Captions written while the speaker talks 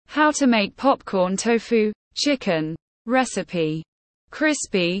How to make popcorn tofu, chicken. Recipe.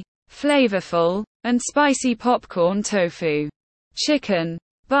 Crispy, flavorful, and spicy popcorn tofu. Chicken.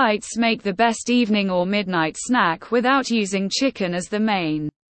 Bites make the best evening or midnight snack without using chicken as the main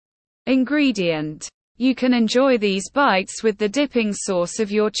ingredient. You can enjoy these bites with the dipping sauce of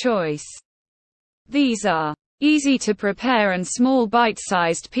your choice. These are easy to prepare and small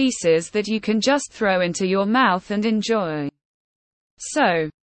bite-sized pieces that you can just throw into your mouth and enjoy. So,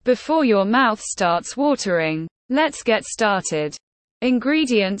 before your mouth starts watering, let's get started.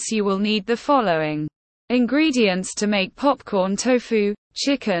 Ingredients. You will need the following ingredients to make popcorn tofu,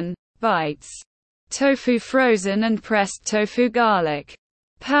 chicken, bites. Tofu frozen and pressed tofu, garlic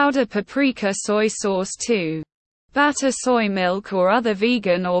powder, paprika, soy sauce 2. Batter, soy milk or other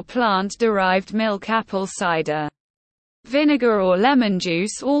vegan or plant-derived milk, apple cider vinegar or lemon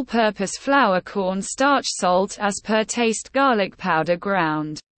juice, all-purpose flour, corn starch, salt as per taste, garlic powder,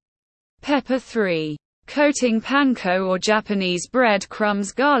 ground pepper 3. Coating, panko or Japanese bread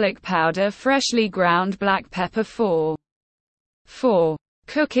crumbs, garlic powder, freshly ground black pepper 4.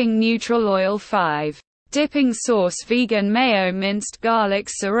 Cooking neutral oil 5. Dipping sauce, vegan mayo, minced garlic,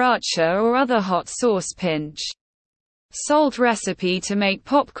 sriracha or other hot sauce, pinch salt. Recipe to make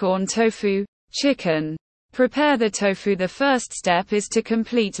popcorn tofu, chicken. Prepare the tofu. The first step is to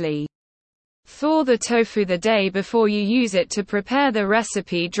completely thaw the tofu the day before you use it to prepare the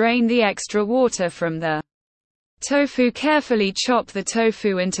recipe. Drain the extra water from the tofu. Carefully chop the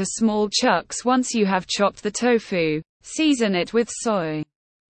tofu into small chunks. Once you have chopped the tofu, season it with soy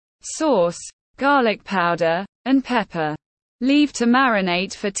sauce, garlic powder, and pepper. Leave to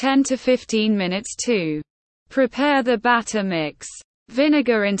marinate for 10 to 15 minutes to prepare the batter. Mix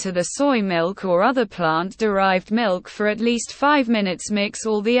vinegar into the soy milk or other plant-derived milk for at least 5 minutes. Mix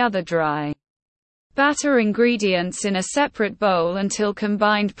all the other dry batter ingredients in a separate bowl until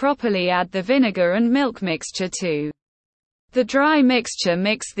combined properly. Add the vinegar and milk mixture to the dry mixture.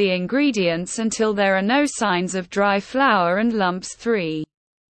 Mix the ingredients until there are no signs of dry flour and lumps. 3.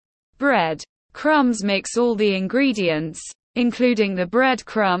 Bread crumbs. Mix all the ingredients, including the bread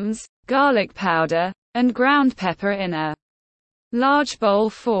crumbs, garlic powder, and ground pepper in a large bowl.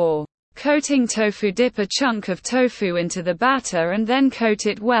 4. Coating tofu. Dip a chunk of tofu into the batter and then coat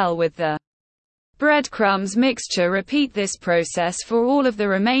it well with the breadcrumbs mixture. Repeat this process for all of the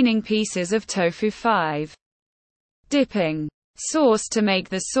remaining pieces of tofu. 5. Dipping sauce. To make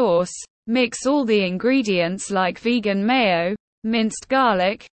the sauce, mix all the ingredients like vegan mayo, minced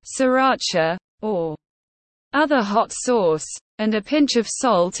garlic, sriracha, or other hot sauce, and a pinch of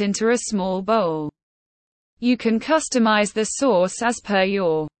salt into a small bowl. You can customize the sauce as per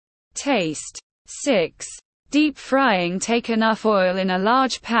your taste. 6. Deep frying. Take enough oil in a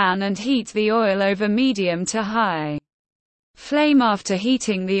large pan and heat the oil over medium to high flame. After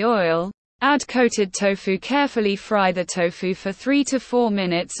heating the oil, add coated tofu. Carefully fry the tofu for 3 to 4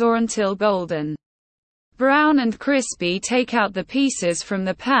 minutes or until golden brown and crispy. Take out the pieces from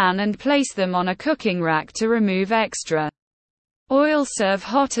the pan and place them on a cooking rack to remove extra oil. Serve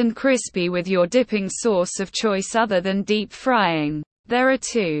hot and crispy with your dipping sauce of choice. Other than deep frying, there are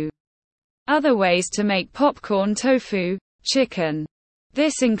 2 other ways to make popcorn tofu, chicken.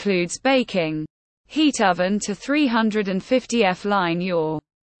 This includes baking. Heat oven to 350 F. Line your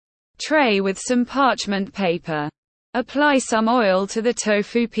tray with some parchment paper. Apply some oil to the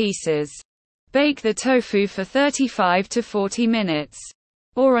tofu pieces. Bake the tofu for 35 to 40 minutes,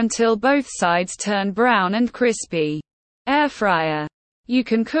 or until both sides turn brown and crispy. Air fryer. You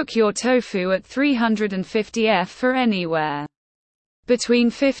can cook your tofu at 350 F for anywhere between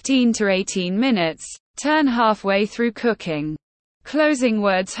 15 to 18 minutes. Turn halfway through cooking. Closing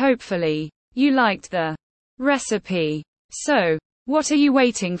words. Hopefully, you liked the recipe. So, what are you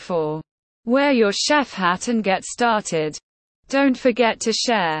waiting for? Wear your chef hat and get started. Don't forget to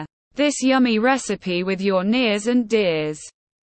share this yummy recipe with your nears and dears.